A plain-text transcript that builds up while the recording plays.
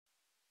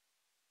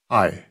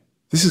Hi,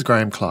 this is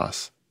Graeme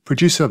Klass,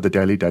 producer of the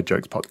Daily Dad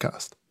Jokes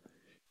podcast.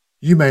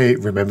 You may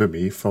remember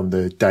me from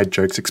the Dad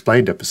Jokes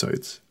Explained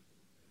episodes.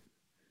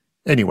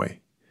 Anyway,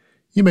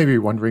 you may be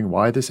wondering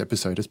why this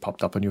episode has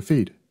popped up on your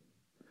feed.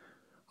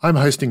 I'm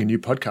hosting a new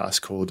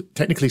podcast called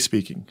Technically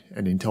Speaking,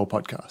 an Intel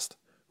podcast,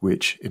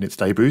 which, in its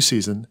debut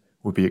season,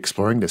 will be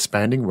exploring the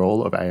expanding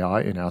role of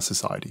AI in our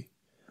society.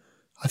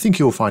 I think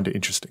you'll find it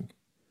interesting.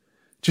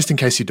 Just in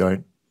case you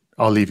don't,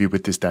 I'll leave you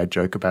with this dad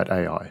joke about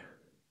AI.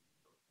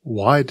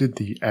 Why did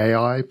the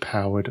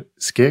AI-powered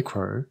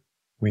scarecrow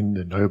win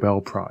the Nobel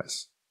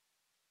Prize?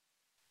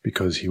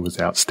 Because he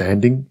was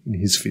outstanding in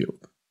his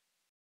field.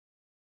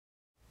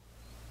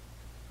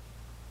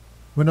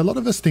 When a lot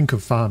of us think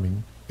of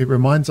farming, it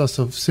reminds us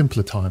of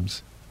simpler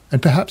times,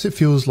 and perhaps it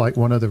feels like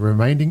one of the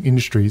remaining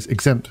industries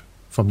exempt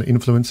from the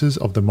influences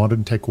of the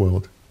modern tech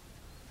world.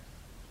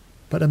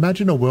 But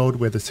imagine a world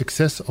where the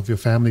success of your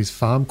family's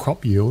farm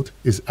crop yield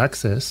is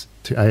access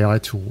to AI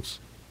tools.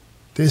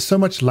 There's so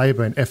much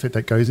labour and effort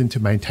that goes into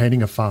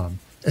maintaining a farm,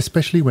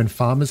 especially when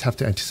farmers have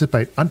to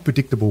anticipate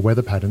unpredictable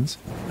weather patterns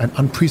and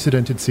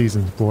unprecedented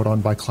seasons brought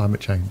on by climate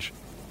change.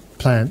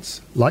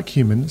 Plants, like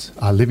humans,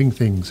 are living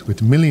things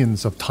with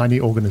millions of tiny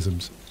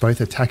organisms,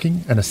 both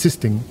attacking and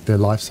assisting their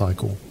life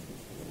cycle.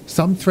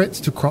 Some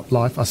threats to crop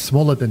life are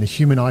smaller than the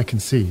human eye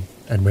can see,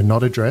 and when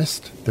not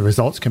addressed, the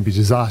results can be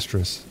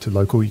disastrous to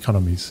local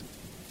economies.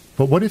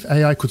 But what if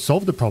AI could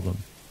solve the problem?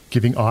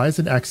 Giving eyes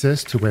and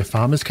access to where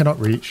farmers cannot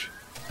reach,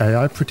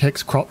 AI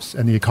protects crops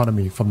and the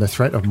economy from the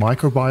threat of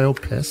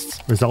microbial pests,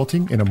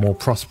 resulting in a more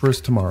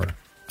prosperous tomorrow.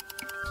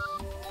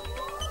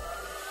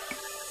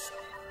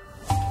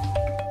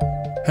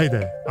 Hey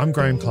there, I'm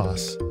Graeme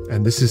Klass,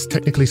 and this is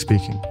Technically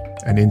Speaking,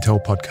 an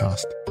Intel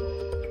podcast.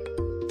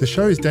 The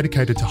show is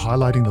dedicated to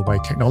highlighting the way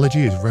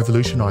technology is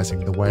revolutionising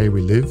the way we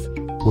live,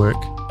 work,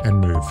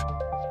 and move.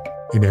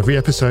 In every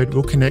episode,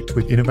 we'll connect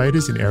with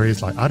innovators in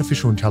areas like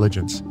artificial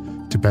intelligence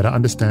to better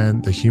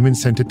understand the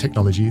human-centred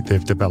technology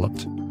they've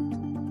developed.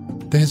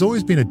 There has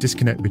always been a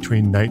disconnect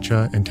between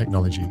nature and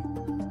technology.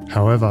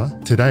 However,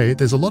 today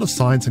there's a lot of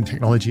science and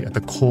technology at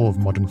the core of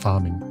modern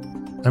farming.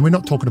 And we're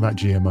not talking about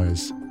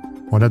GMOs.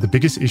 One of the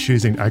biggest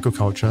issues in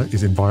agriculture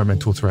is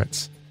environmental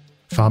threats.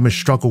 Farmers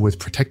struggle with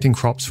protecting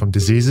crops from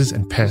diseases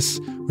and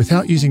pests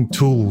without using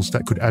tools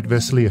that could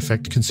adversely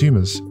affect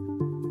consumers.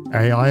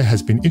 AI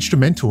has been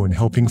instrumental in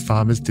helping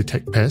farmers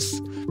detect pests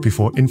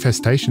before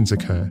infestations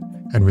occur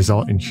and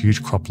result in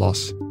huge crop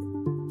loss.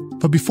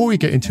 But before we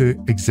get into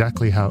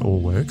exactly how it all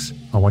works,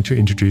 I want to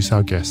introduce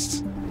our guests.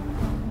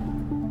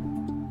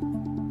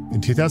 In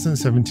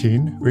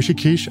 2017,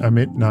 Rishikesh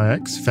Amit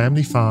Nayak's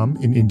family farm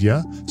in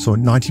India saw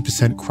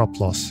 90% crop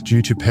loss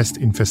due to pest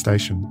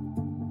infestation.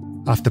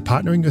 After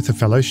partnering with a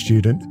fellow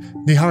student,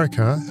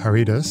 Niharika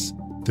Haridas,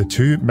 the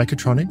two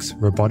mechatronics,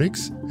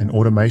 robotics, and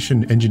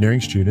automation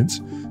engineering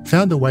students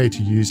found a way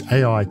to use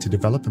AI to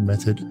develop a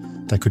method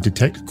that could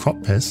detect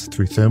crop pests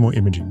through thermal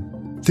imaging.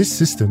 This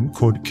system,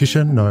 called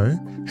Kishan No,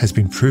 has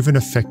been proven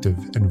effective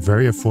and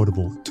very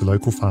affordable to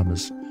local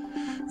farmers.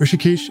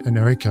 Rishikesh and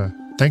Erika,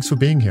 thanks for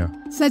being here.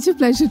 Such a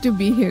pleasure to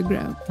be here,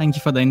 Graeme. Thank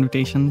you for the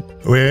invitation.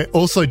 We're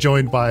also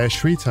joined by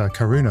Shrita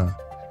Karuna,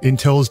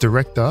 Intel's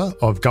Director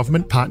of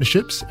Government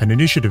Partnerships and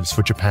Initiatives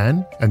for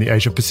Japan and the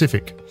Asia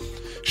Pacific.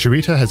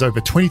 Shrita has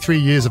over 23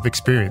 years of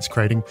experience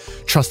creating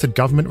trusted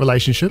government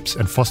relationships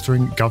and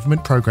fostering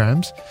government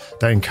programs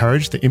that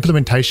encourage the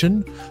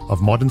implementation of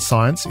modern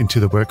science into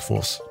the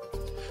workforce.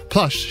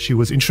 Plus, she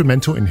was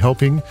instrumental in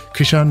helping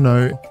Kishan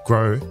No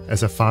grow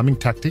as a farming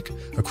tactic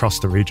across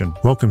the region.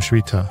 Welcome,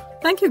 Shrita.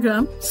 Thank you,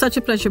 Graeme. Such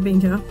a pleasure being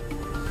here.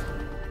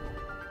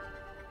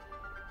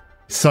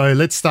 So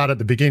let's start at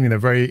the beginning, a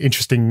very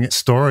interesting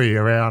story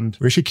around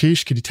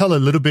Rishikesh. Could you tell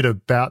a little bit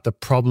about the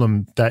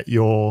problem that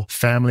your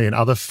family and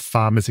other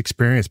farmers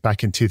experienced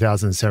back in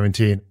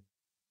 2017?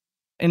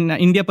 In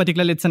India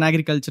particularly, it's an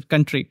agriculture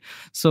country.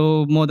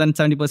 So more than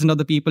 70% of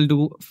the people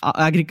do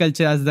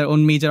agriculture as their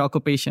own major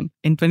occupation.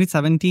 In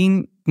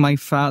 2017, my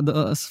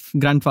father's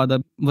grandfather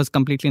was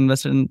completely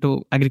invested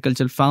into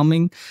agricultural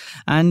farming.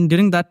 And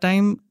during that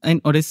time,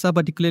 in Odisha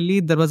particularly,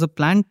 there was a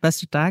plant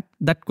pest attack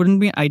that couldn't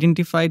be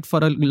identified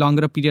for a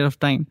longer period of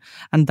time.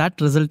 And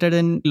that resulted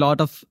in a lot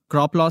of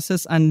crop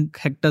losses, and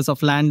hectares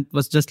of land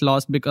was just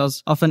lost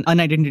because of an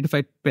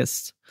unidentified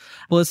pest.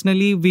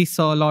 Personally, we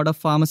saw a lot of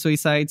farmer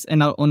suicides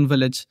in our own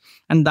village.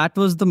 And that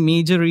was the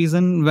major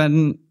reason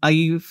when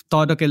I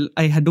thought, okay,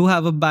 I do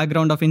have a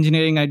background of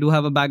engineering, I do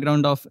have a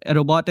background of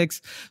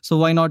robotics. So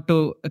why not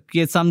to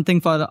create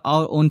something for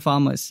our own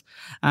farmers?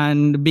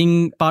 And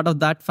being part of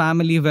that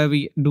family where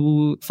we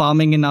do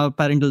farming in our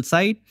parental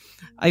side,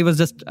 I was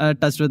just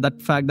touched with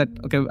that fact that,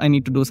 okay, I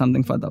need to do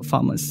something for the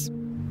farmers.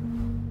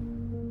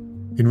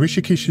 In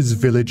Rishikesh's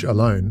village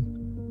alone,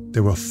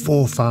 there were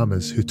 4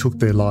 farmers who took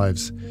their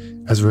lives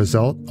as a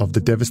result of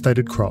the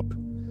devastated crop,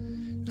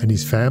 and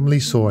his family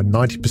saw a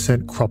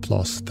 90% crop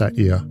loss that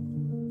year.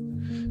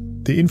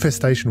 The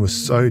infestation was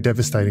so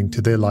devastating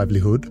to their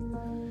livelihood,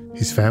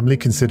 his family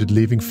considered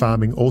leaving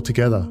farming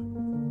altogether,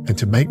 and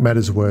to make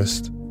matters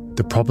worse,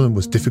 the problem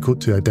was difficult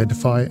to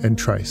identify and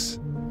trace.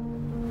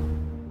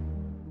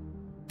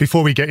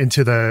 Before we get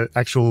into the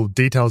actual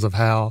details of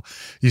how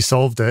you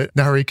solved it,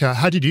 Niharika,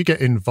 how did you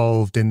get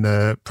involved in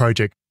the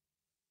project?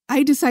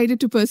 I decided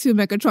to pursue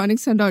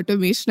mechatronics and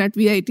automation at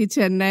VIT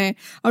Chennai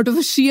out of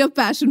a sheer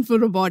passion for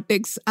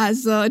robotics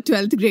as a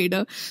 12th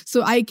grader.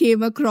 So I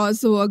came across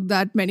the work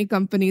that many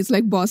companies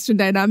like Boston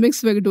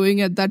Dynamics were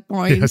doing at that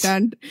point. Yes.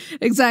 And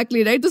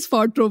exactly, right? The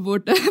Spot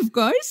robot, of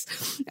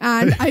course.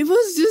 And I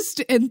was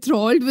just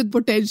enthralled with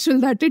potential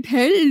that it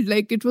held.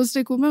 Like, it was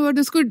like, oh my God,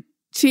 this could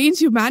change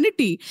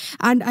humanity.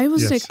 And I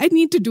was like, I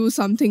need to do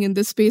something in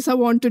this space. I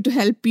wanted to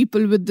help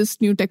people with this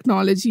new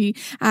technology.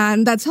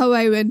 And that's how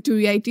I went to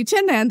VIT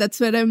Chennai. And that's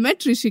where I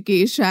met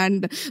Rishikesh.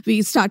 And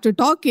we started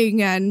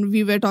talking and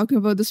we were talking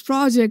about this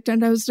project.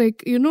 And I was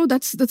like,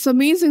 that's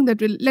amazing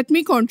that let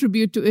me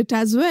contribute to it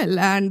as well.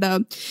 And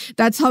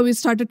that's how we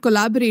started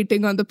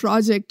collaborating on the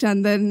project.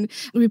 And then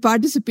we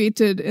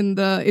participated in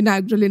the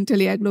inaugural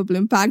Intel AI Global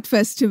Impact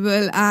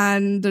Festival.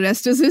 And the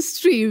rest is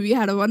history. We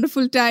had a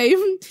wonderful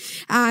time.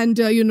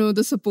 And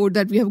the support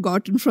that we have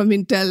gotten from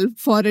Intel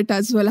for it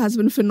as well has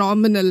been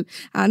phenomenal.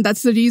 And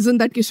that's the reason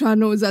that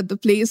Kishano is at the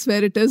place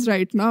where it is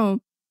right now.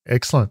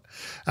 Excellent.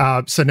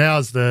 So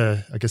now's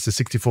the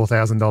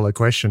 $64,000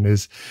 question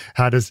is,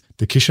 how does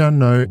the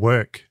Kishano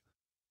work?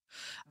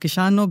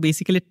 Kishano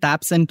basically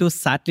taps into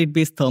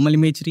satellite-based thermal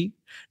imagery.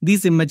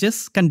 These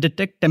images can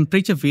detect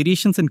temperature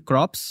variations in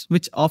crops,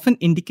 which often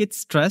indicate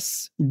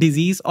stress,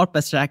 disease, or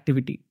pest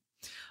activity.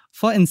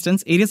 For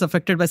instance, areas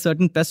affected by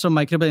certain pest or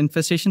microbial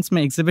infestations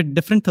may exhibit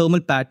different thermal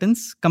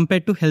patterns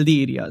compared to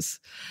healthy areas.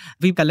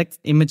 We collect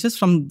images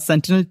from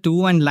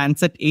Sentinel-2 and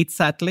Landsat-8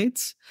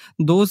 satellites.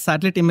 Those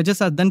satellite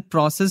images are then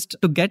processed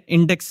to get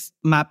index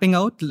mapping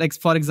out, like,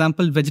 for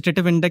example,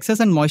 vegetative indexes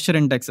and moisture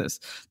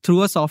indexes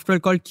through a software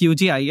called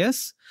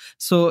QGIS.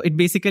 So it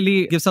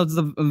basically gives out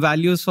the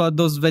values for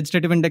those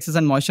vegetative indexes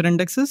and moisture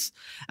indexes.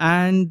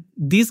 And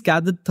these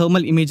gathered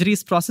thermal imagery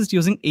is processed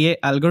using AI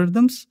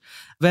algorithms,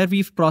 where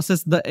we've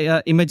processed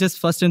the images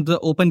first into the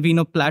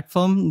OpenVINO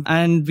platform,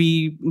 and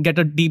we get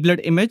a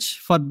deblurred image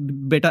for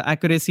better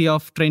accuracy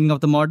of training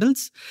of the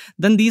models.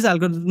 Then these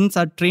algorithms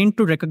are trained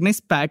to recognize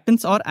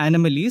patterns or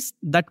anomalies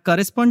that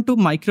correspond to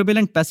microbial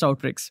and pest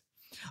outbreaks.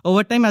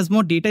 Over time, as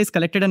more data is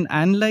collected and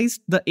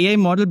analyzed, the AI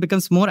model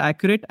becomes more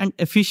accurate and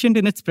efficient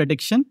in its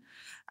prediction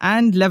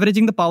and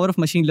leveraging the power of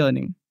machine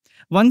learning.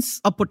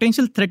 Once a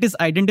potential threat is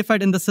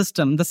identified in the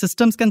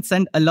systems can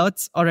send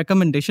alerts or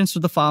recommendations to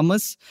the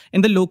farmers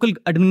in the local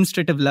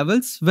administrative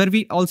levels, where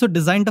we also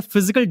designed a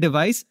physical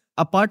device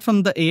apart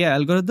from the AI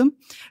algorithm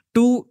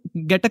to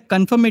get a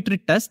confirmatory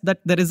test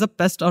that there is a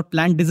pest or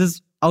plant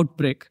disease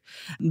outbreak.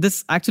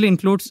 This actually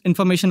includes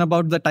information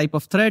about the type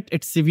of threat,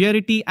 its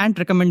severity, and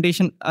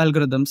recommendation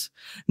algorithms.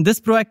 This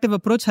proactive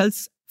approach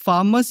helps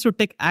farmers to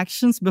take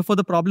actions before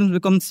the problem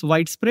becomes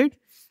widespread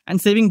and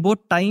saving both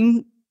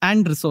time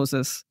and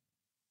resources.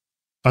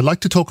 I'd like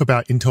to talk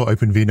about Intel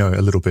OpenVINO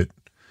a little bit.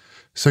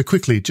 So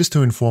quickly, just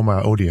to inform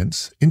our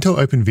audience, Intel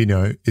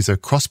OpenVINO is a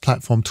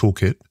cross-platform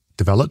toolkit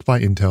developed by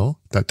Intel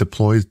that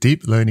deploys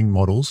deep learning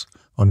models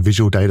on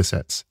visual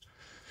datasets,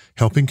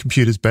 helping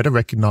computers better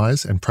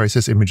recognize and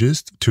process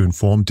images to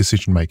inform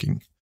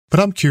decision-making. But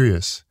I'm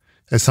curious,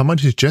 as someone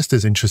who's just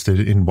as interested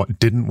in what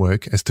didn't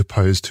work as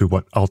opposed to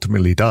what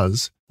ultimately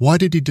does, why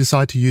did you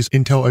decide to use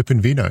Intel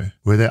OpenVINO?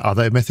 Were there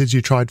other methods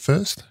you tried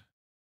first?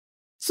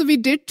 So we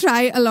did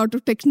try a lot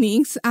of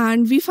techniques,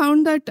 and we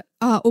found that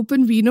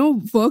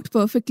OpenVINO worked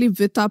perfectly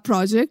with our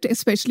project,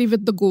 especially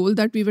with the goal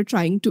that we were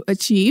trying to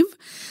achieve.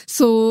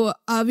 So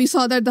we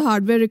saw that the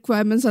hardware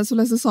requirements as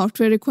well as the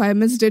software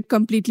requirements did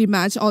completely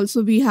match.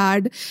 Also, we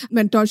had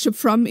mentorship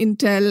from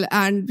Intel,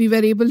 and we were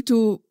able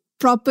to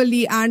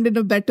properly and in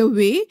a better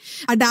way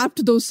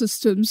adapt those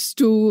systems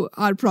to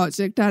our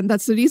project. And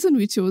that's the reason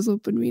we chose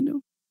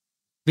OpenVINO.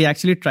 We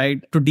actually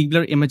tried to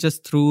deblur images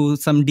through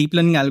some deep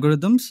learning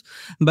algorithms,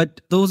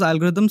 but those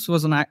algorithms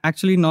was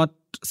actually not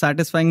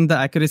satisfying the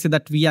accuracy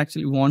that we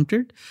actually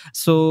wanted.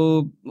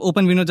 So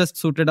OpenVINO just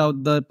suited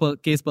out the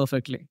case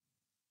perfectly.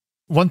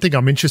 One thing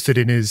I'm interested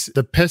in is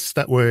the pests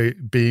that were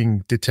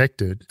being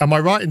detected. Am I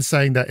right in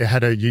saying that it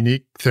had a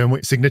unique thermal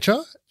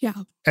signature? Yeah.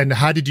 And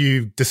how did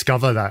you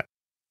discover that?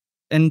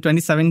 In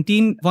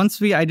 2017, once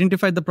we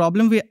identified the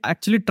problem, we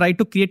actually tried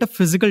to create a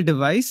physical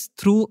device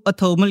through a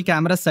thermal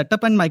camera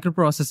setup and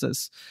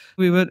microprocessors.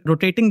 We were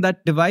rotating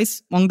that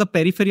device on the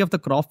periphery of the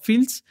crop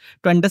fields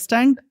to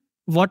understand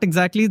what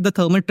exactly the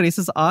thermal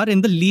traces are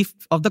in the leaf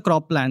of the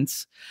crop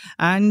plants.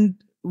 And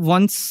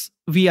once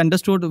we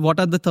understood what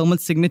are the thermal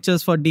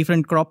signatures for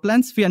different crop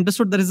plants, we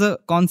understood there is a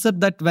concept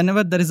that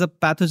whenever there is a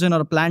pathogen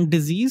or a plant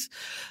disease,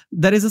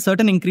 there is a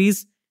certain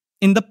increase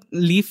in the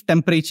leaf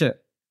temperature.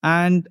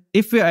 And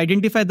if we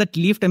identify that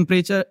leaf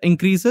temperature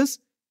increases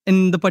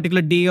in the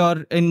particular day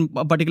or in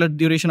a particular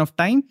duration of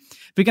time,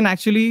 we can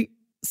actually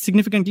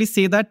significantly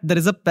say that there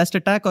is a pest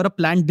attack or a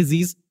plant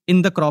disease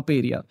in the crop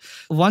area.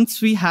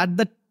 Once we had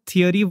that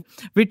theory,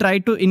 we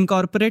tried to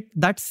incorporate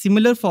that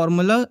similar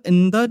formula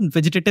in the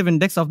vegetative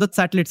index of the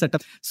satellite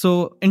setup.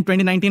 So in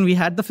 2019, we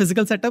had the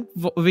physical setup.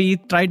 We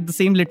tried the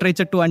same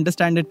literature to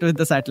understand it with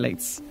the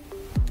satellites.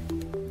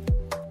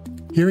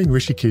 Hearing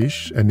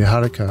Rishikesh and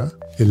Niharika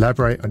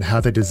elaborate on how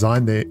they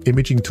designed their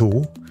imaging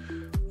tool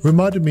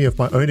reminded me of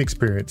my own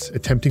experience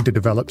attempting to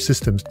develop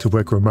systems to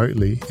work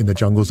remotely in the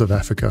jungles of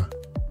Africa.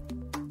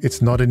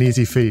 It's not an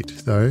easy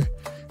feat, though,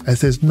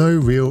 as there's no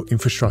real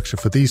infrastructure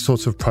for these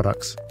sorts of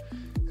products,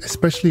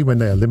 especially when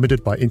they are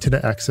limited by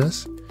internet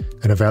access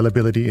and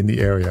availability in the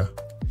area.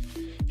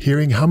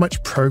 Hearing how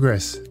much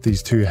progress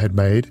these two had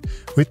made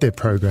with their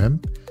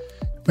program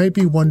made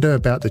me wonder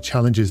about the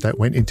challenges that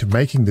went into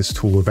making this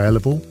tool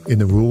available in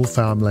the rural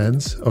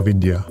farmlands of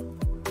India.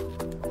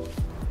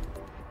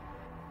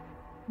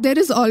 There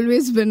has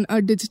always been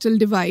a digital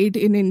divide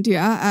in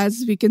India,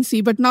 as we can see,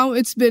 but now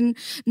it's been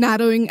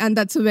narrowing, and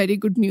that's a very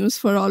good news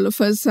for all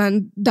of us.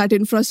 And that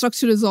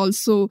infrastructure is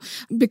also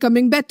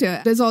becoming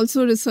better. There's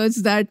also research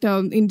that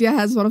India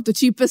has one of the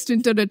cheapest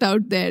internet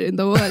out there in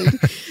the world.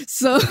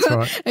 So,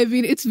 right. I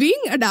mean, it's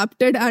being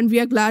adapted, and we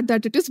are glad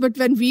that it is. But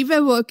when we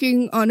were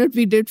working on it,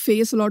 we did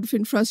face a lot of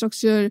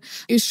infrastructure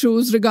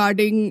issues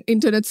regarding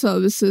internet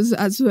services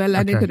as well,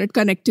 and internet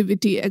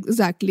connectivity.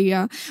 Exactly,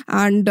 yeah.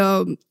 And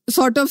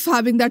sort of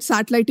having that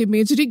satellite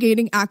imagery,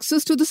 gaining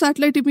access to the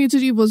satellite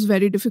imagery was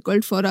very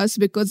difficult for us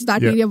because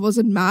that area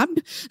wasn't mapped.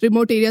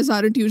 Remote areas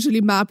aren't usually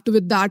mapped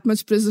with that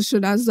much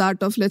precision as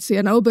that of, let's say,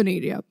 an urban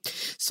area.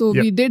 So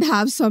we did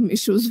have some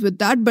issues with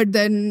that, but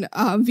then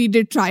we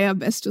did try our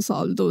best to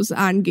solve those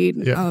and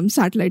gain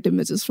satellite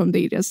images from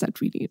the areas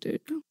that we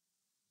needed.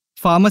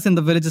 Farmers in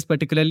the villages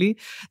particularly,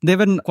 they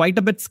were quite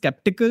a bit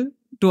skeptical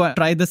to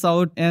try this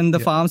out in the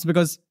farms,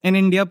 because in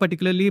India,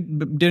 particularly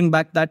during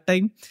back that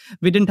time,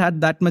 we didn't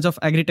have that much of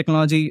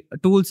agri-technology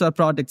tools or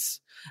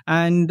products.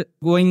 And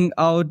going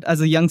out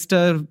as a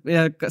youngster,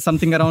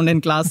 something around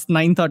in class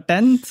 9th or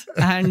 10th,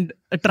 and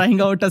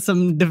trying out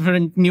some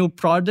different new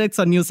projects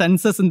or new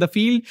sensors in the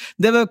field,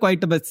 they were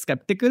quite a bit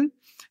skeptical.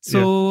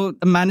 So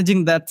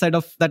managing that side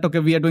of that, okay,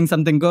 we are doing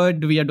something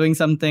good, we are doing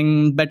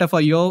something better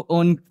for your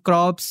own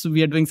crops,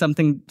 we are doing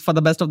something for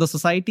the best of the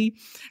society.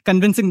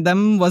 Convincing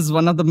them was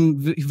one of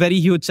the very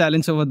huge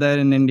challenge over there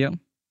in India.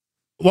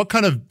 What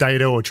kind of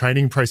data or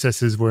training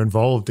processes were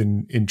involved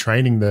in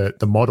training the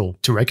model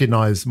to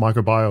recognize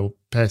microbial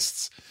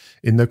pests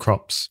in the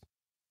crops?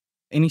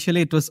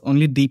 Initially, it was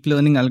only deep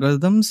learning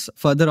algorithms.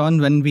 Further on,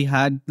 when we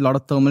had a lot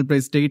of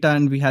thermal-based data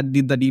and we had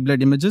the deep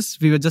learned images,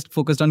 we were just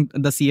focused on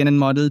the CNN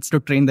models to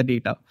train the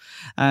data.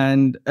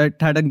 And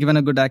it had given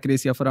a good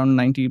accuracy of around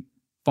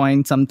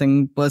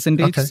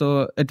 90-point-something%. Okay.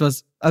 So it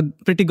was a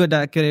pretty good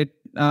accurate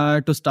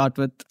to start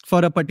with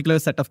for a particular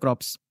set of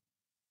crops.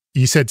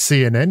 You said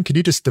CNN. Could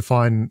you just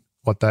define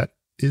what that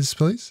is,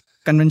 please?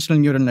 Conventional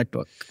neural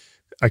network.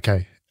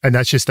 Okay. And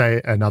that's just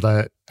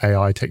another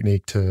AI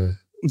technique for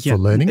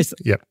learning?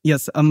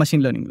 Yes, a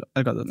machine learning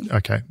algorithm.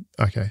 Okay.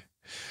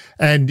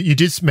 And you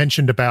just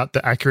mentioned about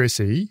the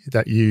accuracy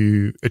that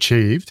you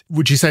achieved.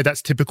 Would you say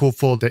that's typical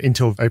for the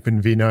Intel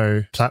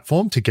OpenVINO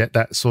platform to get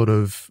that sort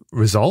of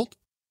result?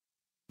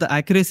 The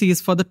accuracy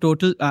is for the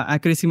total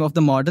accuracy of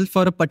the model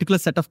for a particular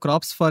set of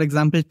crops, for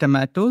example,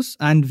 tomatoes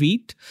and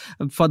wheat.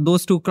 For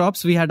those two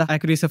crops, we had an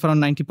accuracy of around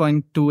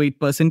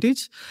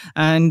 90.28%.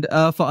 And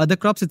for other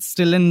crops, it's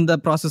still in the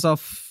process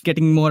of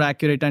getting more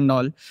accurate and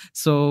all.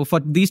 So for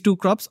these two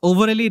crops,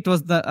 overall, it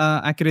was the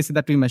accuracy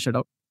that we measured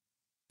out.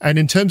 And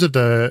in terms of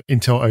the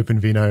Intel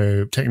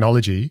OpenVINO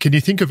technology, can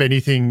you think of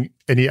any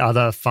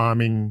other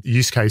farming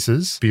use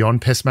cases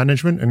beyond pest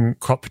management and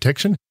crop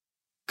protection?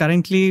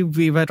 Currently,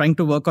 we were trying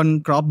to work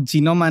on crop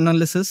genome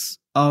analysis,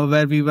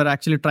 where we were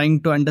actually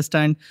trying to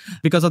understand,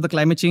 because of the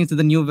climate change,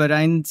 the new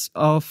variants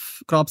of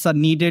crops are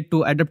needed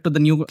to adapt to the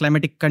new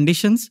climatic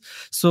conditions.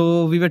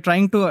 So we were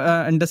trying to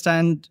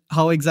understand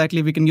how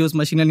exactly we can use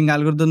machine learning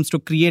algorithms to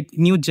create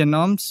new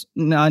genomes,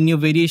 new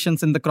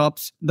variations in the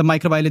crops, the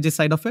microbiology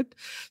side of it.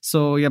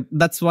 So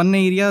that's one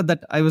area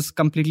that I was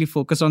completely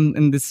focused on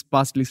in this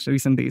past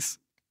recent days.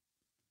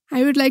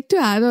 I would like to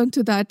add on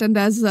to that. And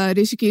as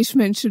Rishikesh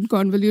mentioned,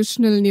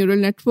 convolutional neural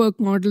network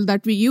model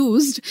that we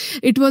used,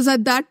 it was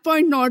at that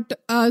point not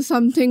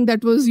something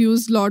that was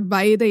used a lot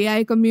by the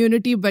AI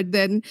community, but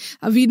then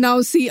we now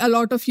see a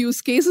lot of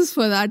use cases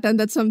for that. And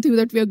that's something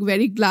that we are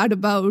very glad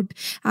about.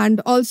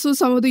 And also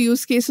some of the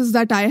use cases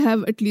that I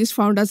have at least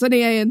found as an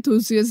AI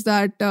enthusiast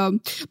that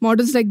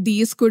models like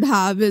these could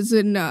have is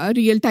in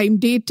real-time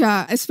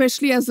data,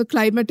 especially as the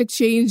climatic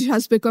change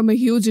has become a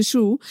huge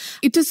issue.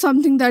 It is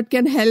something that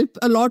can help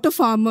a lot of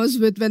farmers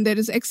with when there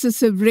is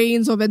excessive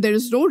rains or when there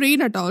is no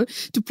rain at all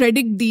to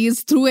predict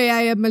these through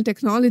AI ML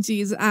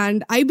technologies.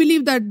 And I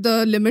believe that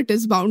the limit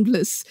is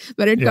boundless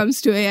when it comes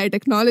to AI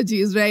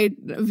technologies, right?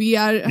 We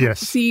are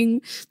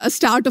seeing a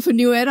start of a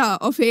new era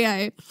of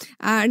AI.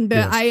 And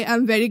I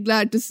am very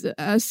glad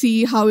to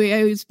see how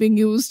AI is being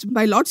used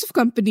by lots of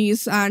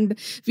companies. And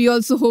we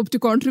also hope to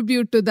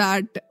contribute to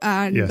that.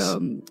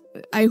 And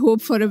I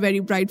hope for a very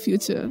bright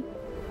future.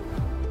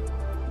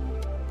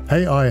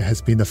 AI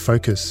has been the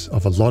focus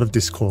of a lot of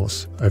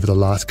discourse over the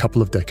last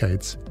couple of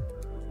decades.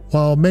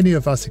 While many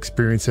of us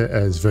experience it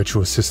as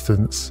virtual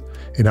assistants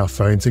in our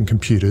phones and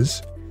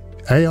computers,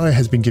 AI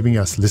has been giving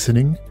us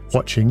listening,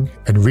 watching,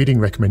 and reading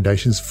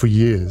recommendations for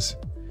years.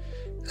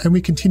 and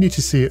we continue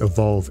to see it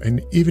evolve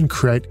and even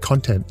create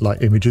content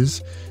like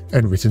images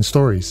and written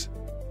stories.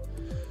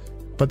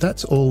 But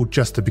that's all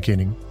just the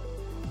beginning.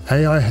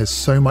 AI has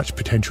so much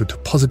potential to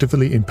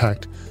positively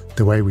impact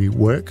the way we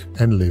work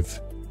and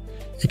live.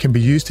 It can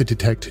be used to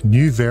detect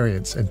new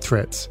variants and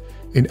threats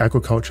in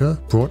agriculture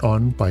brought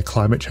on by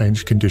climate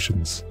change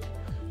conditions.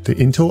 The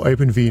Intel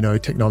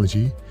OpenVINO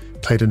technology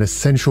played an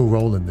essential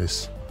role in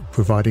this,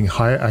 providing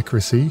higher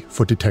accuracy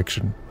for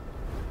detection.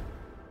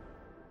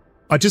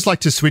 I'd just like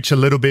to switch a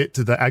little bit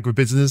to the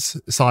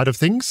agribusiness side of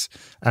things,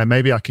 and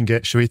maybe I can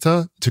get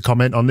Shweta to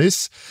comment on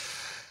this.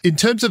 In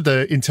terms of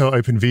the Intel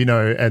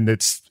OpenVINO and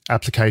its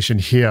application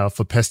here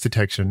for pest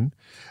detection,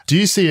 do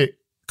you see it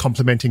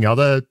complementing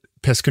other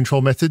pest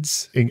control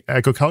methods in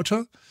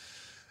agriculture?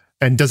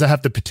 And does it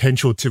have the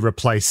potential to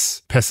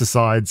replace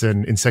pesticides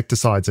and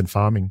insecticides in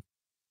farming?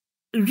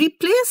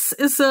 Replace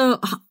is a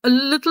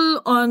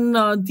little on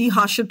the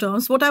harsher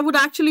terms. What I would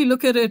actually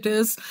look at it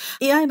is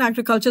AI in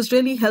agriculture is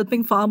really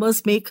helping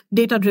farmers make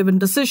data-driven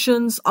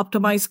decisions,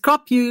 optimize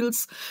crop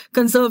yields,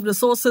 conserve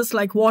resources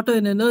like water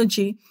and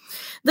energy.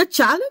 The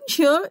challenge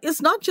here is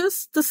not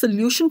just the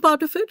solution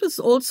part of it, it's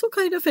also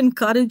kind of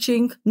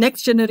encouraging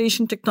next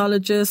generation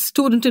technologists,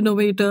 student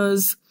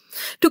innovators,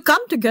 to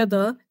come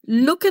together,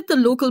 look at the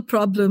local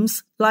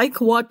problems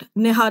like what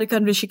Niharika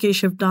and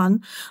Rishikesh have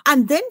done,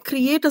 and then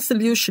create a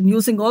solution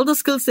using all the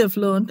skills they've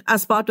learned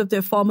as part of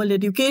their formal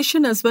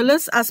education, as well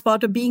as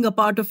part of being a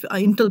part of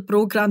Intel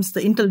programs,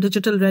 the Intel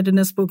Digital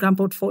Readiness Program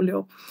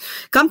portfolio.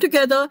 Come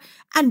together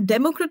and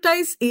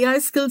democratize AI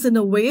skills in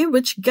a way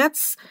which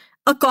gets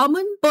a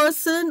common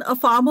person, a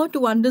farmer,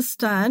 to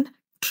understand,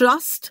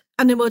 trust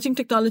an emerging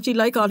technology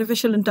like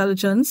artificial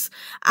intelligence,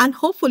 and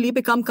hopefully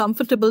become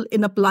comfortable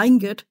in applying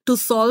it to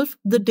solve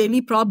the daily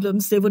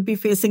problems they would be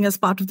facing as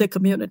part of their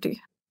community.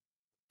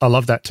 I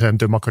love that term,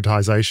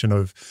 democratization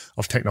of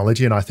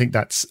technology. And I think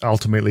that's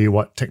ultimately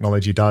what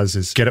technology does,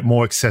 is get it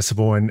more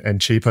accessible and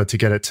cheaper to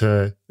get it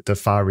to the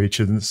far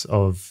reaches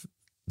of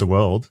the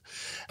world.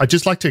 I'd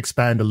just like to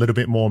expand a little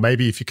bit more.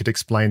 Maybe if you could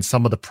explain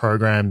some of the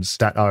programs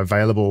that are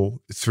available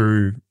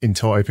through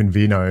Intel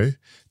OpenVINO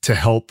to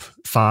help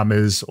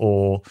farmers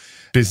or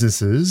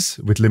businesses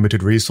with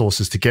limited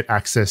resources to get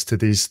access to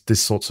this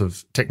sorts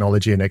of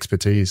technology and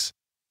expertise.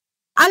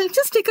 I'll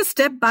just take a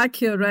step back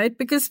here, right?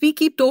 Because we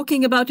keep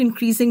talking about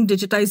increasing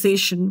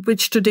digitization,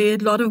 which today a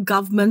lot of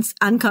governments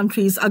and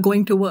countries are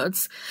going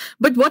towards.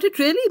 But what it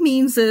really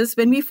means is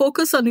when we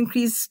focus on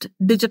increased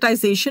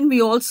digitization,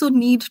 we also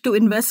need to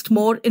invest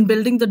more in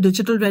building the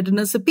digital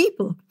readiness of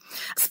people,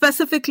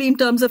 specifically in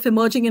terms of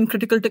emerging and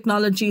critical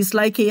technologies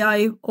like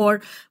AI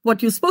or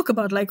what you spoke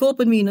about, like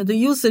OpenVINO, the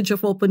usage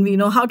of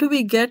OpenVINO. How do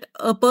we get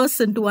a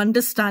person to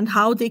understand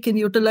how they can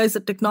utilize a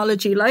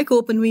technology like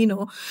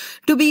OpenVINO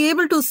to be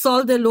able to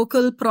solve their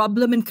local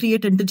problem and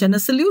create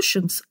indigenous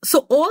solutions?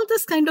 So all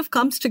this kind of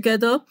comes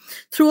together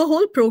through a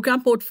whole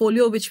program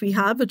portfolio which we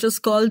have, which is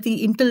called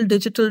the Intel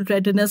Digital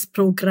Readiness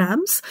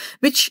Programs,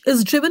 which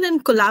is driven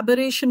in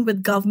collaboration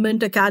with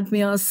government,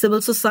 academia,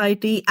 civil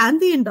society, and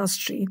the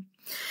industry,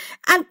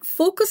 and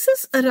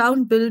focuses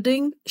around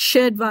building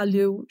shared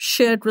value,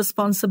 shared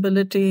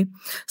responsibility,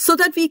 so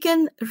that we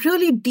can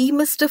really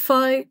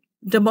demystify,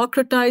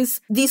 democratize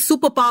these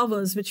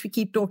superpowers, which we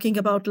keep talking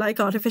about,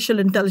 like artificial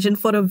intelligence,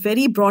 for a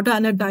very broader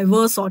and a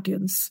diverse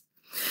audience.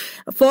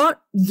 For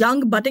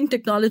young budding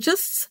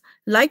technologists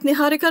like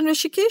Niharika and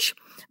Rishikesh,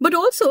 but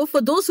also for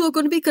those who are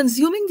going to be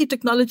consuming the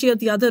technology at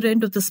the other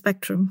end of the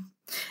spectrum.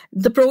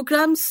 The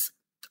programs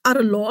are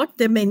a lot.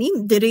 There are many.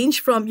 They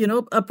range from,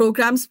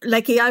 programs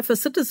like AI for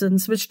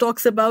Citizens, which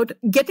talks about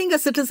getting a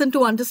citizen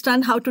to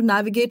understand how to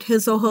navigate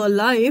his or her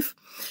life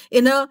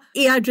in a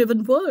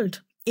AI-driven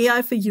world.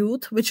 AI for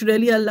Youth, which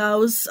really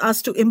allows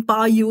us to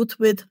empower youth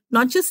with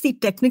not just the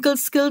technical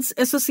skills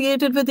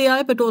associated with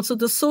AI, but also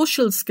the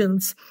social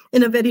skills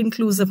in a very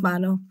inclusive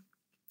manner.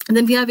 And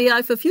then we have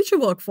AI for Future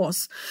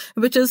Workforce,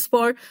 which is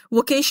for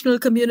vocational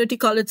community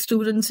college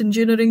students,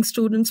 engineering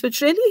students,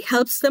 which really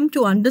helps them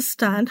to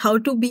understand how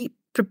to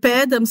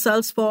prepare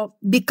themselves for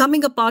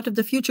becoming a part of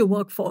the future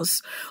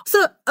workforce.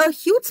 So a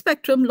huge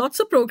spectrum, lots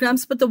of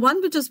programs, but the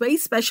one which is very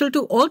special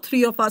to all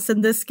three of us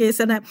in this case,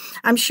 and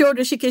I'm sure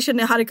Rishikesh and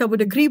Niharika would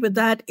agree with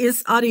that,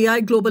 is our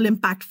AI Global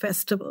Impact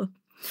Festival.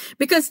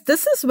 Because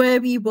this is where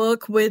we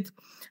work with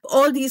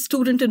all these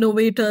student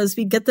innovators,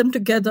 we get them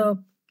together,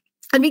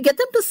 and we get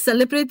them to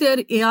celebrate their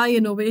AI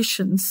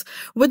innovations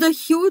with a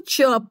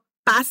huge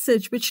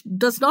passage which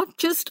does not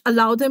just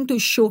allow them to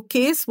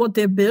showcase what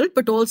they built,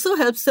 but also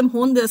helps them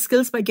hone their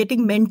skills by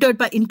getting mentored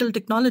by Intel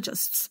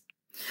technologists.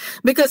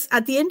 Because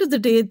at the end of the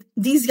day,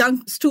 these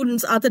young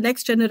students are the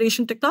next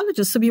generation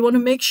technologists. So we want to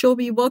make sure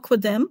we work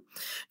with them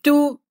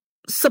to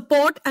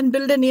support and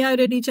build an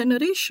AI-ready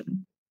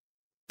generation.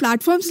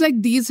 platforms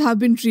like these have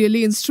been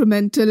really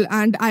instrumental,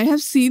 and I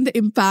have seen the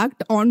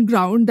impact on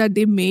ground that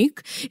they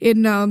make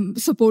in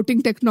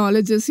supporting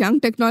technologists, young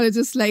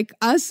technologists like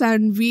us.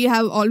 And we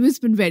have always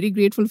been very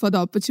grateful for the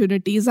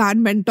opportunities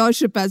and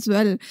mentorship as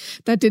well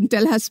that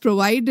Intel has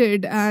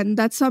provided. And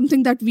that's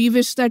something that we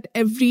wish that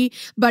every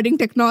budding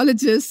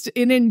technologist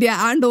in India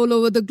and all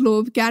over the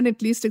globe can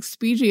at least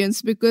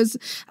experience, because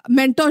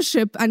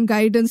mentorship and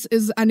guidance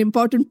is an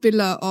important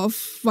pillar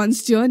of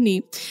one's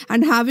journey.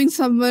 And having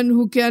someone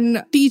who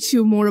can teach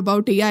you more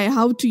about AI,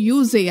 how to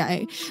use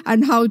AI,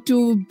 and how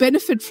to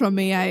benefit from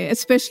AI,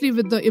 especially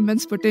with the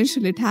immense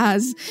potential it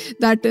has,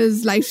 that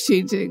is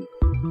life-changing.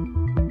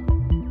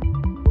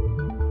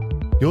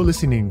 You're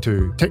listening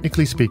to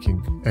Technically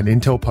Speaking, an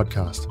Intel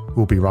podcast.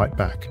 We'll be right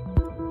back.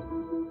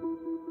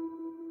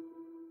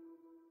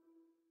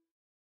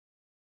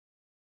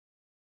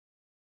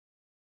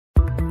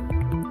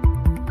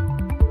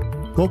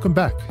 Welcome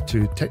back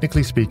to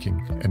Technically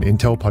Speaking, an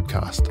Intel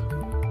podcast.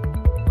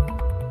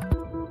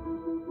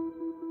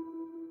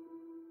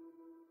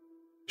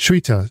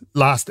 Shweta,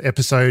 last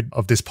episode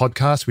of this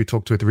podcast, we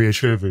talked with Ria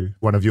Shervu,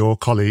 one of your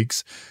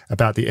colleagues,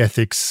 about the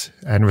ethics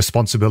and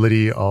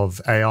responsibility of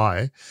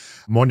AI.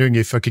 I'm wondering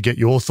if I could get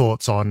your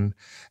thoughts on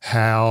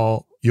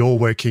how you're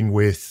working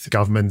with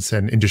governments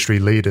and industry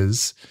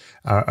leaders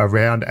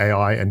around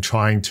AI and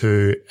trying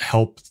to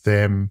help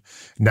them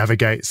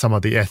navigate some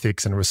of the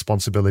ethics and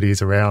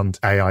responsibilities around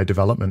AI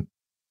development.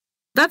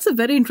 That's a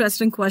very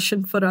interesting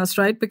question for us,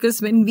 right?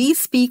 Because when we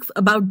speak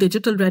about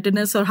digital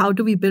readiness or how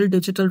do we build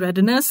digital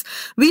readiness,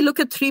 we look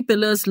at three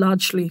pillars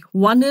largely.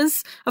 One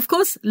is, of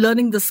course,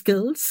 learning the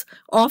skills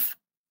of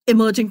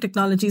emerging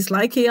technologies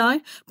like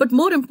AI, but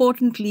more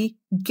importantly,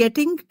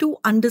 getting to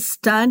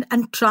understand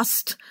and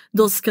trust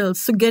those skills.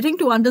 So getting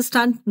to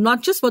understand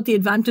not just what the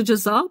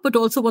advantages are, but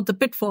also what the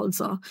pitfalls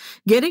are.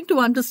 Getting to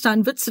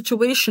understand which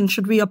situation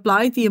should we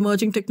apply the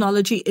emerging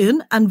technology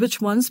in and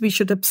which ones we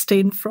should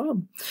abstain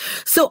from.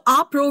 So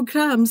our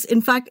programs,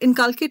 in fact,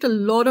 inculcate a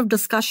lot of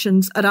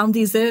discussions around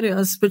these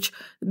areas, which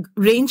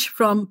range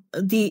from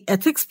the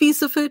ethics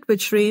piece of it,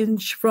 which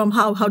range from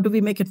how do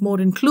we make it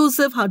more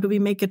inclusive? How do we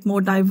make it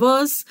more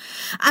diverse?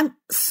 And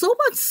so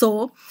much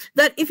so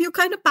that if you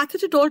kind of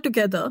package it all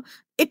together,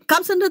 it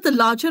comes under the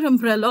larger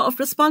umbrella of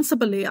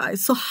responsible AI.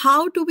 So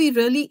how do we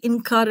really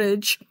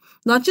encourage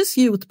not just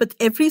youth, but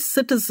every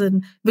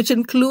citizen, which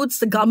includes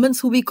the governments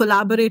who we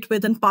collaborate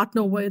with and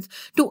partner with,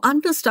 to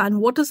understand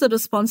what is the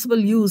responsible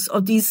use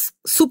of these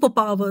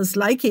superpowers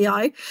like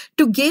AI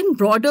to gain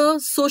broader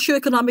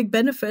socioeconomic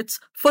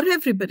benefits for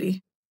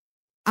everybody?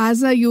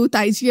 As a youth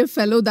IGF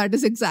fellow, that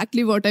is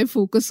exactly what I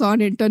focus on,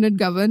 internet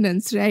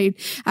governance, right?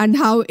 And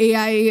how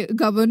AI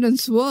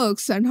governance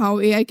works and how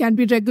AI can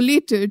be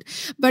regulated.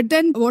 But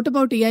then what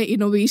about AI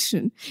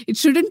innovation? It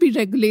shouldn't be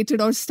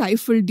regulated or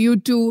stifled due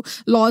to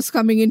laws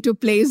coming into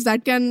place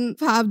that can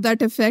have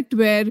that effect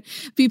where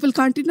people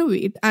can't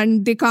innovate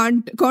and they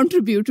can't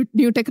contribute to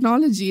new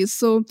technologies.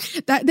 So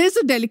that there's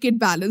a delicate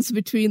balance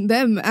between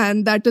them.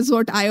 And that is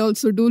what I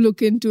also do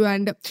look into.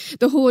 And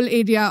the whole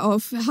area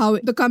of how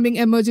the coming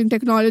emerging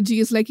technologies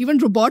like even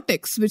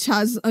robotics, which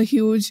has a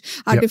huge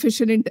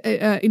artificial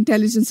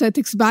intelligence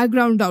ethics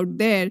background out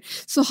there.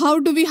 So how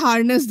do we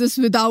harness this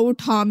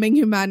without harming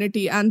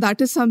humanity? And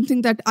that is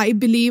something that I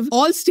believe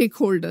all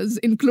stakeholders,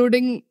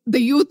 including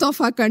the youth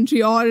of our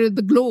country or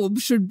the globe,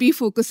 should be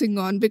focusing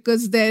on,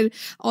 because there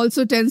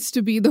also tends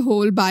to be the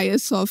whole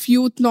bias of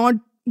youth not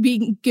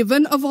being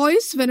given a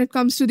voice when it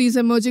comes to these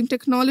emerging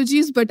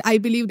technologies. But I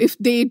believe if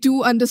they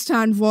do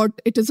understand what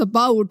it is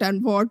about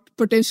and what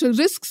potential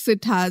risks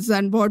it has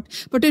and what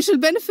potential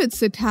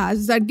benefits it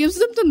has, that gives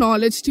them the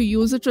knowledge to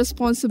use it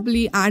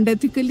responsibly and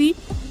ethically.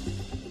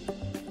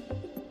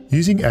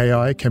 Using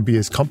AI can be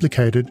as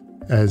complicated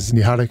as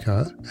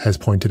Niharika has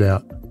pointed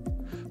out.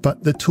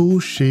 But the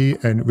tools she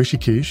and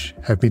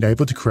Rishikesh have been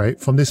able to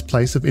create from this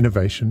place of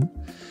innovation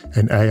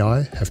and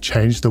AI have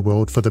changed the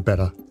world for the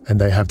better, and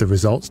they have the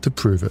results to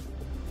prove it.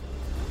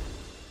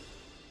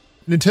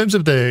 In terms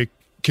of the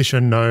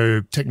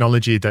Kishon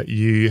technology that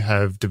you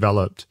have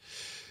developed,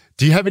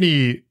 do you have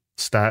any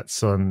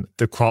stats on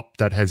the crop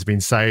that has been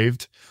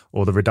saved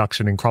or the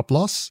reduction in crop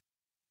loss?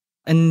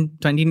 In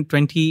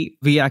 2020,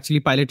 we actually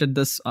piloted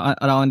this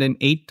around in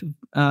 8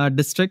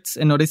 districts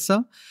in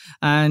Odisha,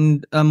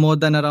 and more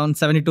than around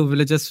 72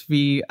 villages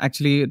we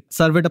actually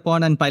surveyed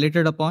upon and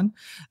piloted upon.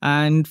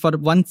 And for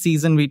one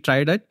season, we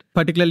tried it,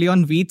 particularly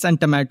on wheats and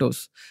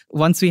tomatoes.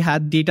 Once we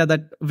had data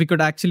that we could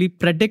actually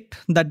predict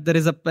that there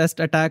is a pest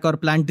attack or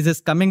plant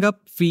disease coming up,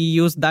 we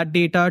used that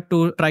data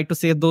to try to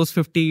save those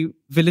 50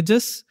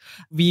 villages.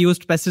 We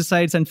used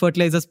pesticides and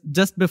fertilizers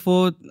just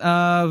before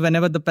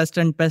whenever the pest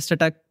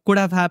attack could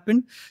have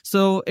happened.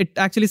 So it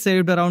actually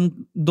saved around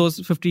those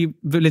 50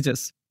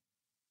 villages.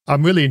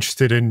 I'm really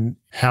interested in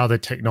how the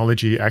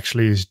technology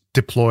actually is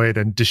deployed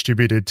and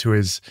distributed to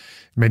as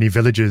many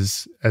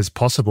villages as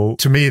possible.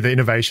 To me, the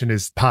innovation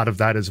is part of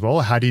that as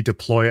well. How do you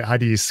deploy it? How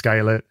do you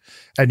scale it?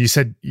 And you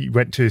said you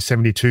went to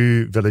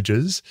 72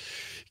 villages.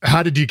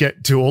 How did you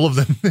get to all of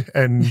them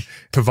and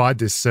provide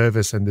this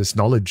service and this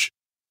knowledge?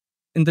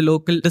 In the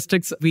local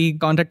districts, we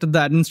contacted the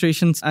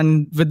administrations,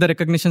 and with the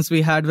recognitions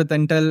we had with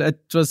Intel, it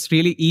was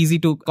really easy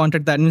to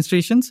contact the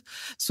administrations.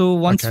 So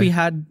once we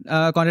had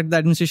contacted the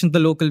administrations, the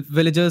local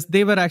villagers,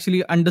 they were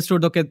actually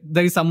understood, okay,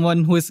 there is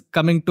someone who is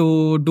coming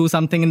to do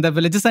something in the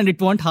villages and it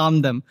won't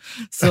harm them.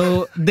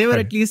 So they were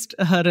at least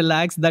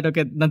relaxed that,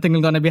 okay, nothing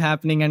is going to be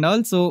happening and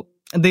all. So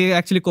they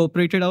actually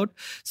cooperated out.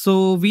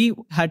 So we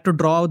had to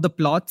draw out the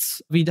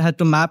plots. We had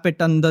to map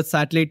it on the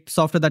satellite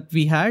software that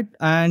we had,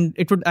 and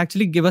it would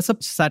actually give us a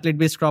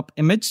satellite-based crop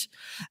image.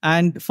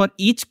 And for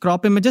each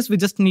crop images, we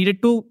just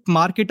needed to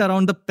mark it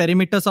around the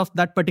perimeters of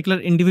that particular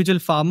individual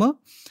farmer,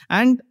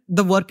 and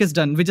the work is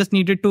done. We just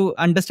needed to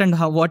understand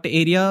what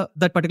area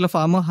that particular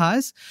farmer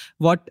has,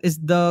 what is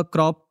the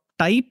crop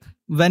type,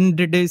 when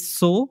did they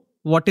sow,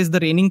 what is the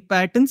raining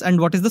patterns,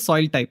 and what is the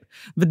soil type.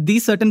 With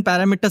these certain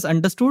parameters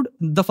understood,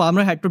 the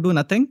farmer had to do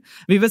nothing.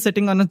 We were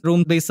sitting on a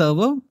room-based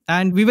server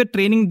and we were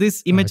training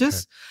these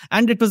images.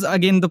 And it was,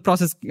 again, the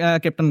process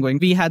kept on going.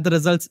 We had the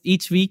results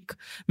each week.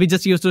 We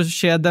just used to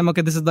share them.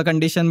 Okay, this is the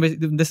condition.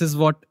 This is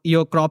what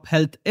your crop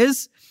health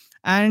is.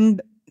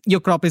 And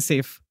your crop is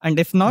safe. And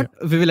if not,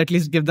 we will at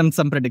least give them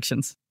some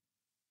predictions.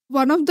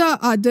 One of the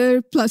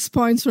other plus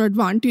points or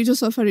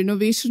advantages of our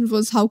innovation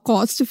was how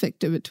cost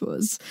effective it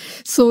was.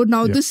 So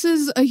now this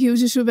is a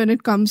huge issue when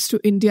it comes to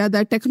India,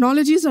 that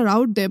technologies are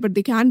out there, but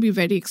they can be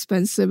very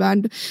expensive,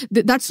 and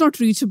that's not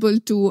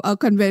reachable to a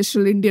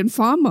conventional Indian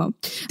farmer.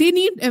 They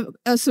need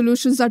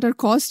solutions that are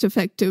cost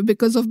effective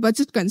because of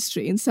budget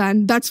constraints,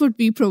 and that's what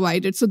we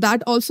provided. So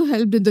that also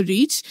helped in the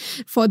reach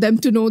for them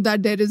to know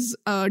that there is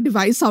a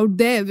device out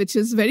there which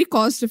is very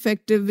cost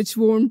effective, which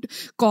won't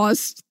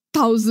cost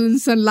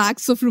thousands and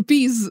lakhs of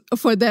rupees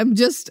for them,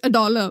 just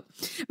 $1,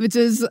 which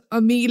is a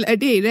meal a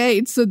day,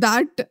 right? So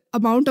that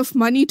amount of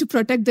money to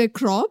protect their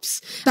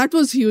crops, that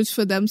was huge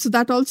for them. So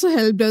that also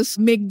helped us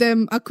make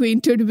them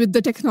acquainted with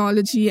the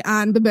technology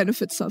and the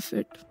benefits of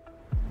it.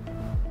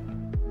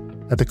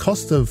 At the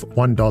cost of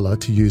 $1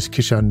 to use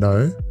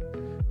Kishano,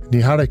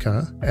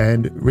 Niharika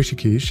and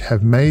Rishikesh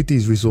have made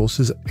these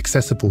resources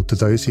accessible to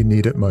those who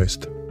need it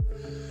most.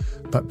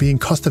 But being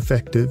cost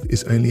effective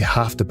is only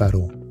half the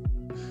battle.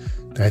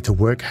 They had to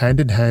work hand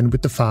in hand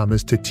with the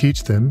farmers to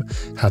teach them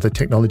how the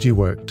technology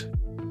worked.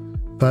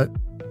 But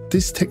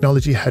this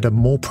technology had a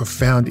more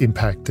profound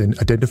impact than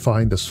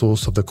identifying the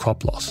source of the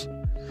crop loss.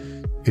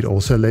 It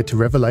also led to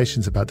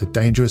revelations about the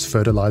dangerous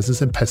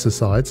fertilizers and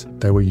pesticides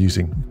they were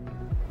using.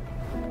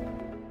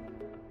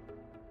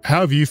 How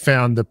have you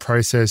found the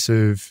process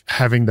of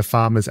having the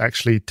farmers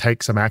actually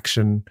take some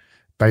action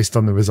based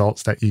on the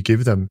results that you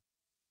give them?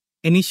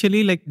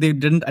 Initially, they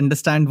didn't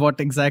understand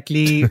what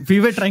exactly we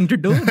were trying to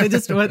do. They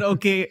just were,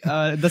 okay,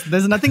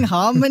 there's nothing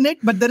harm in it,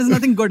 but there is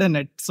nothing good in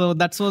it. So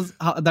that's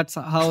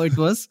how it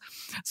was.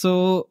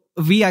 So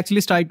we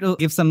actually tried to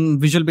give some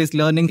visual-based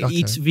learning. Okay.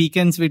 Each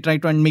weekends, we try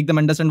to make them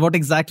understand what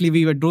exactly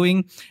we were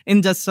doing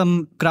in just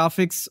some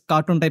graphics,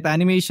 cartoon-type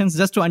animations,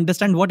 just to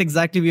understand what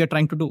exactly we are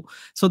trying to do,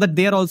 so that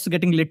they are also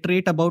getting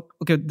literate about,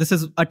 okay, this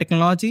is a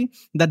technology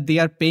that they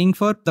are paying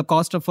for. The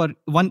cost for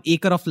 1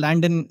 acre of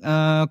land in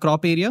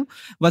crop area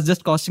was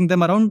just costing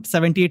them around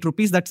 78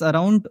 rupees. That's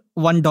around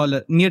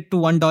 $1, near to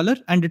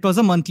 $1. And it was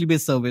a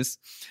monthly-based service.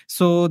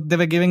 So they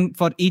were giving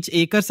for each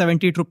acre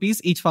 78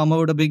 rupees. Each farmer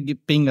would be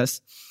paying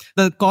us.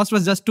 The cost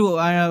was just to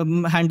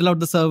handle out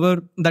the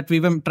server that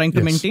we were trying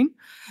to maintain.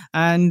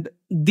 And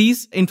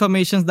these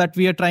informations that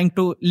we are trying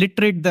to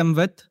literate them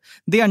with,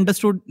 they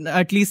understood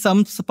at least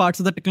some parts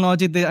of the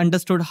technology. They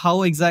understood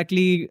how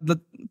exactly the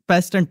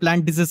pest and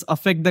plant disease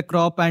affect the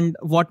crop, and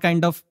what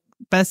kind of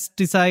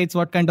pesticides,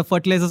 what kind of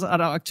fertilizers are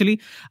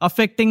actually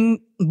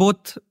affecting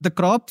both the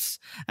crops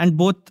and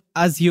both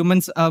as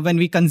humans when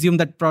we consume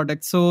that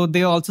product. So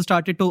they also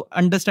started to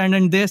understand,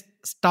 and they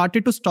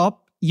started to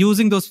stop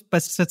using those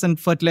pesticides and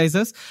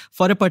fertilizers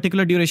for a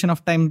particular duration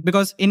of time.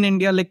 Because in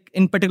India,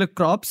 in particular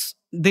crops,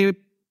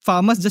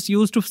 farmers just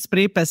used to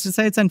spray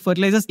pesticides and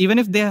fertilizers. Even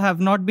if they have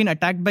not been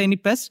attacked by any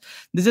pest,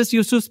 they just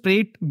used to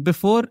spray it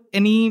before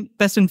any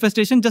pest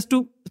infestation, just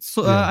to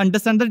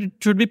understand that it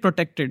should be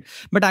protected.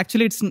 But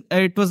actually,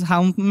 it was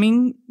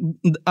harming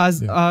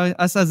us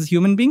as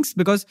human beings,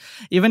 because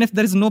even if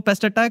there is no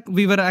pest attack,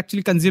 we were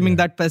actually consuming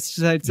that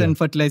pesticides and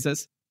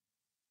fertilizers.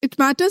 It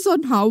matters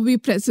on how we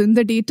present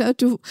the data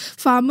to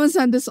farmers,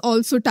 and this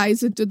also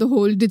ties into the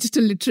whole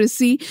digital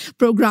literacy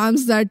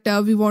programs that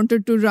we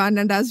wanted to run.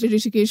 And as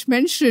Rishikesh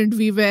mentioned,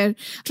 we were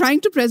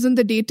trying to present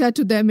the data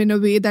to them in a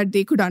way that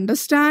they could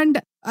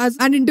understand. As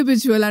an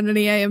individual and an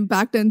AI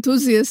impact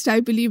enthusiast, I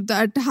believe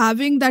that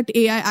having that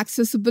AI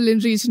accessible in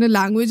regional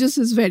languages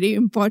is very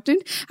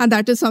important. And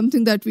that is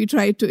something that we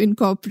try to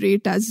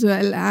incorporate as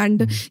well.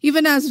 And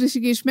even as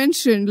Rishikesh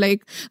mentioned,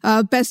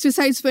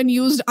 pesticides, when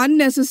used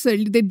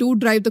unnecessarily, they do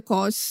drive the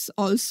costs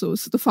also.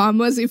 So the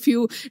farmers, if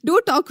you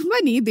do talk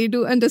money, they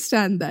do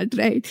understand that,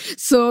 right?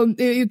 So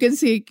you can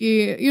say,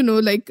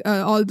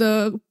 all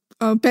the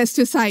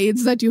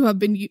pesticides that you have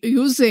been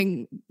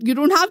using, you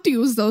don't have to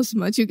use those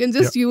much. You can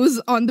just use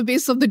on the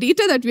basis of the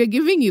data that we are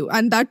giving you,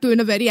 and that too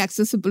in a very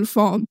accessible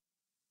form.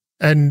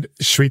 And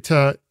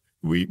Shweta,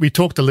 we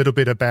talked a little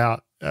bit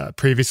about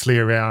previously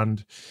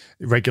around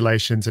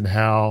regulations and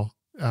how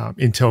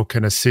Intel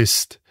can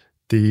assist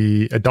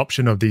the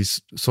adoption of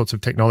these sorts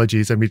of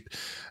technologies. And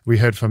we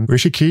heard from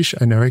Rishikesh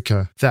and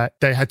Erika that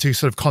they had to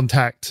sort of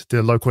contact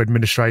the local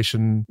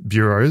administration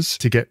bureaus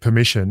to get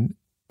permission.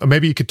 Or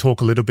maybe you could talk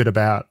a little bit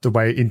about the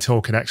way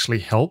Intel can actually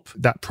help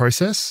that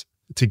process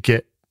to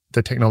get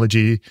the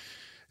technology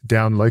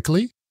down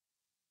locally.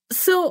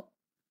 So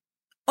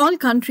all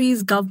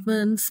countries,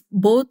 governments,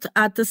 both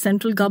at the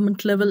central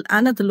government level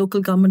and at the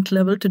local government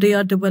level today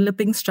are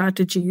developing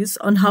strategies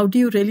on how do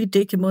you really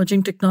take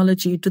emerging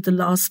technology to the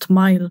last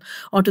mile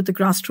or to the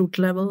grassroots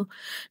level.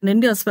 And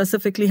India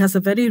specifically has a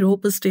very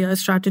robust AI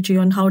strategy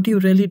on how do you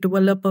really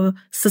develop a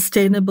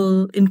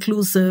sustainable,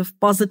 inclusive,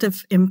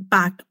 positive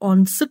impact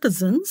on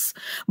citizens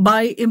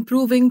by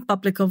improving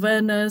public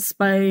awareness,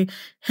 by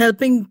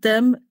helping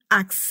them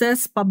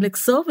access public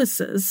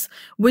services,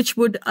 which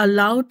would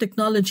allow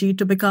technology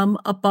to become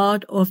a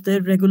part of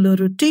their regular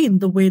routine,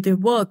 the way they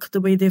work,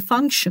 the way they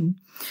function.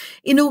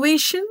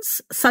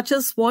 Innovations such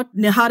as what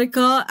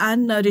Niharika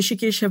and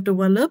Rishikesh have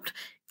developed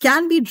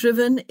can be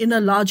driven in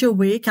a larger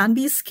way, can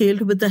be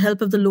scaled with the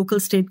help of the local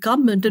state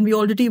government. And we're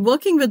already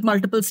working with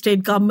multiple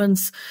state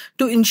governments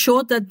to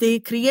ensure that they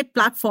create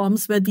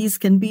platforms where these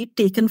can be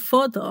taken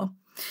further.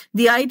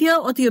 The idea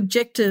or the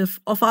objective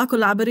of our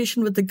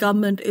collaboration with the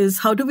government is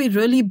how do we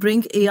really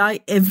bring AI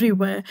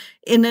everywhere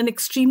in an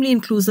extremely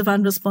inclusive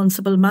and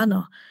responsible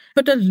manner?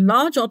 But a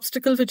large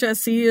obstacle which I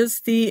see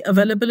is the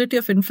availability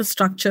of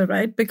infrastructure,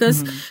 right?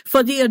 Because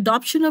for the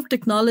adoption of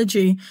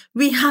technology,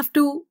 we have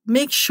to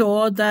make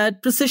sure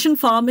that precision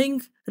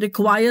farming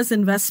requires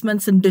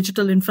investments in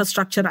digital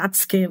infrastructure at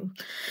scale.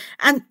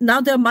 And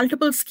now there are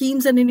multiple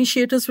schemes and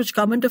initiatives which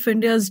Government of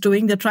India is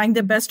doing. They're trying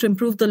their best to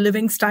improve the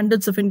living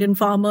standards of Indian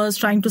farmers,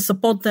 trying to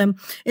support them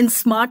in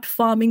smart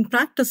farming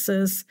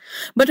practices.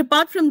 But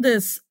apart from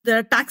this, there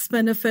are tax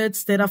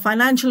benefits, there are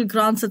financial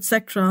grants,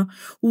 etc.,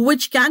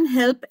 which can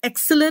help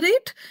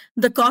accelerate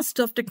the cost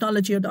of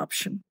technology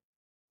adoption.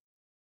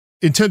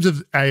 In terms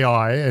of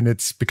AI, and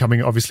it's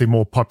becoming obviously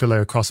more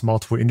popular across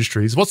multiple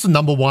industries, what's the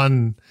number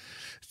one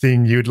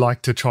thing you'd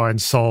like to try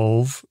and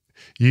solve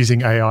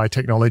using AI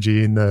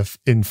technology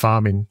in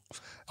farming?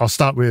 I'll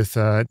start with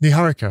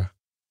Niharika.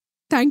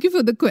 Thank you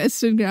for the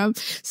question, Graeme.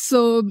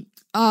 So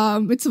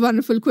it's a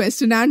wonderful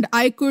question. And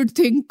I could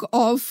think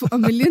of a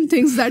million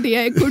things that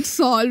AI could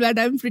solve, and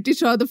I'm pretty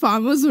sure the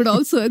farmers would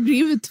also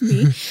agree with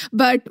me.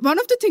 But one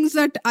of the things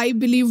that I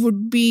believe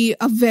would be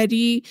a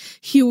very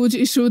huge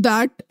issue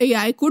that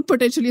AI could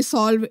potentially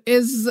solve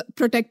is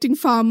protecting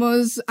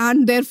farmers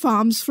and their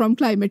farms from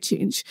climate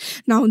change.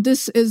 Now,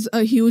 this is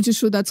a huge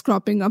issue that's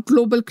cropping up.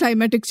 Global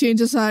climatic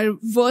changes are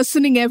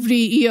worsening every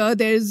year.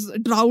 There's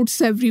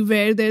droughts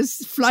everywhere.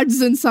 There's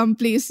floods in some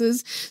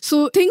places.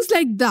 So things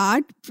like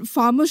that,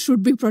 farmers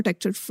should be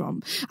protected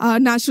from.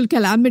 Natural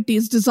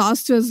calamities,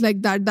 disasters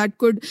like that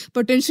could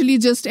potentially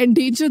just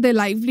endanger their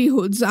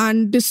livelihoods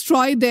and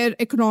destroy their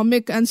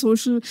economic and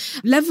social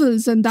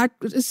levels. And that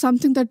is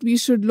something that we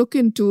should look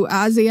into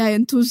as AI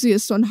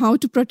enthusiasts on how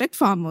to protect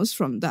farmers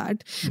from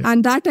that. Yeah.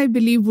 And that, I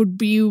believe, would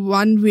be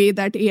one way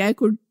that AI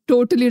could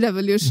totally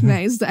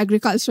revolutionize the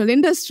agricultural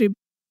industry.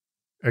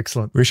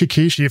 Excellent.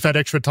 Rishikesh, you've had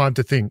extra time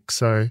to think,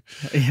 so...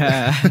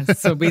 Yeah.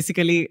 So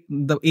basically,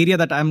 the area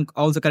that I'm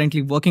also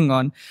currently working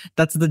on,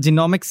 that's the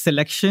genomic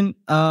selection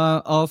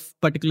of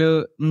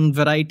particular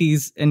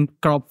varieties in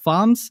crop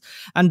farms.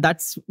 And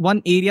that's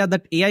one area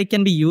that AI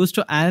can be used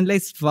to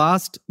analyze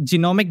vast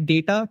genomic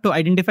data to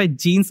identify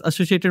genes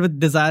associated with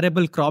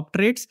desirable crop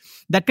traits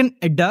that can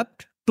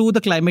adapt to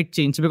the climate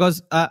change,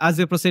 because as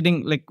we're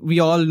proceeding, like we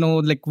all know,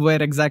 like where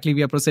exactly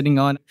we are proceeding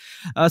on.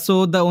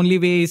 So the only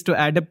way is to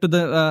adapt to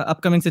the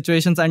upcoming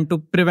situations and to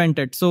prevent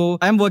it. So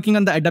I'm working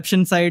on the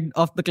adaptation side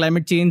of the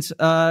climate change,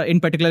 in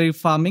particular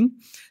farming.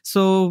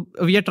 So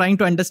we are trying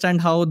to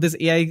understand how this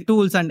AI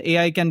tools and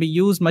AI can be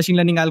used, machine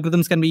learning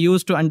algorithms can be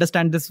used to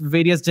understand this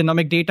various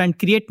genomic data and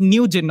create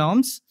new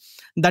genomes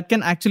that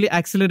can actually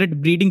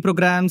accelerate breeding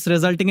programs,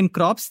 resulting in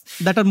crops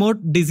that are more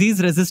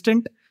disease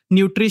resistant,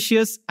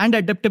 nutritious, and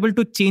adaptable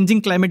to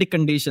changing climatic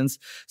conditions.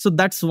 So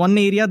that's one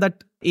area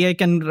that AI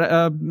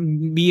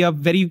can be a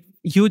very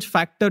huge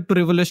factor to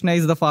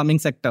revolutionize the farming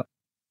sector.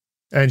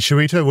 And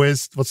Shweta,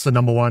 what's the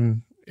number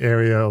one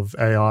area of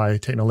AI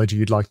technology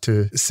you'd like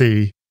to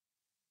see?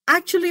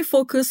 Actually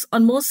focus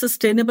on more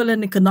sustainable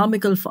and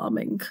economical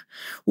farming,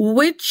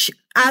 which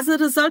as a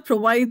result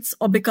provides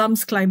or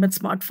becomes climate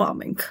smart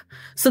farming.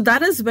 So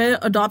that is where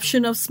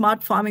adoption of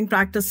smart farming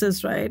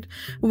practices, right,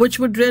 which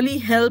would really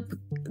help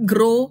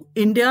grow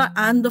India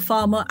and the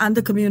farmer and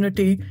the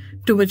community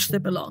to which they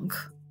belong.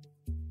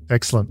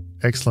 Excellent.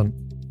 Excellent.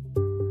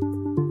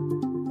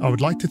 I would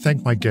like to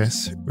thank my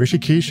guests,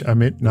 Rishikesh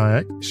Amit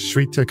Nayak,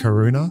 Shweta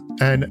Karuna,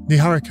 and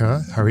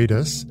Niharika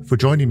Haridas for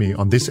joining me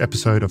on this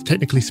episode of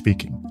Technically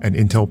Speaking, an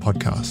Intel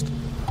podcast.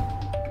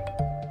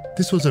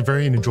 This was a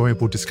very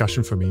enjoyable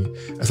discussion for me,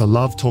 as I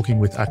love talking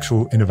with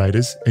actual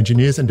innovators,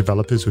 engineers and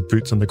developers with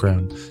boots on the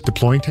ground,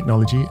 deploying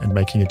technology and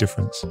making a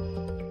difference.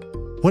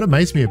 What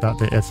amazed me about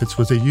their efforts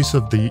was their use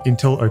of the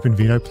Intel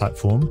OpenVINO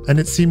platform and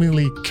its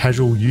seemingly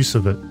casual use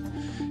of it.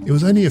 It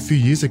was only a few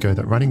years ago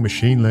that running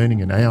machine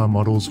learning and AI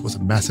models was a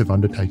massive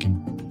undertaking.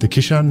 The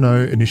Kishan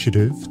No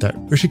initiative that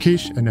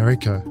Rishikesh and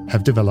Erika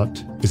have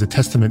developed is a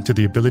testament to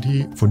the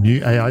ability for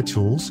new AI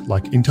tools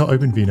like Intel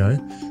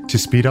OpenVINO to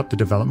speed up the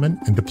development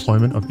and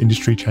deployment of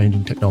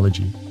industry-changing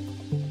technology.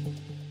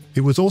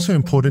 It was also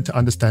important to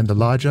understand the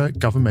larger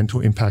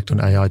governmental impact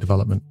on AI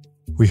development.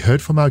 We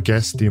heard from our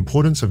guests the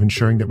importance of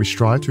ensuring that we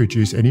strive to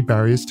reduce any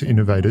barriers to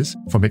innovators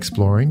from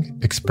exploring,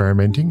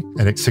 experimenting,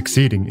 and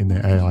succeeding in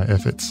their AI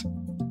efforts.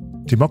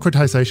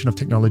 Democratization of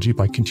technology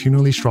by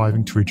continually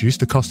striving to reduce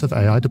the cost of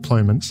AI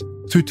deployments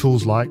through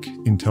tools like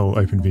Intel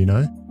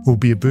OpenVINO will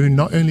be a boon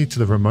not only to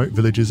the remote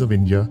villages of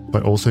India,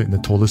 but also in the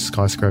tallest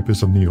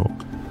skyscrapers of New York.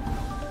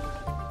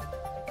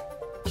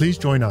 Please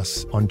join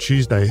us on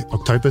Tuesday,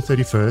 October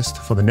 31st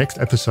for the next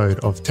episode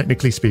of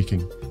Technically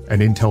Speaking, an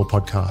Intel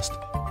podcast.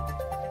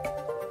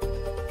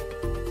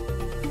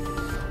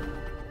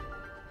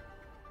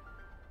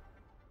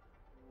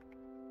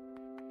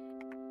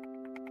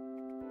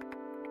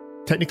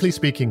 Technically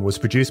Speaking was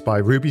produced by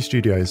Ruby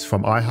Studios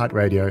from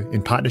iHeartRadio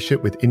in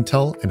partnership with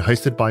Intel and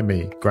hosted by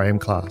me, Graeme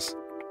Klass.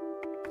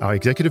 Our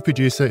executive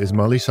producer is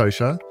Molly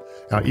Sosha,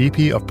 our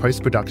EP of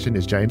post-production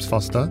is James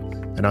Foster,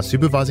 and our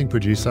supervising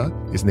producer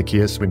is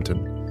Nakia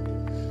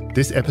Swinton.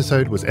 This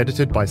episode was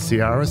edited by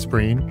Ciara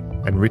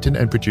Spreen and written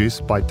and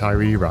produced by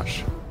Tyree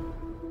Rush.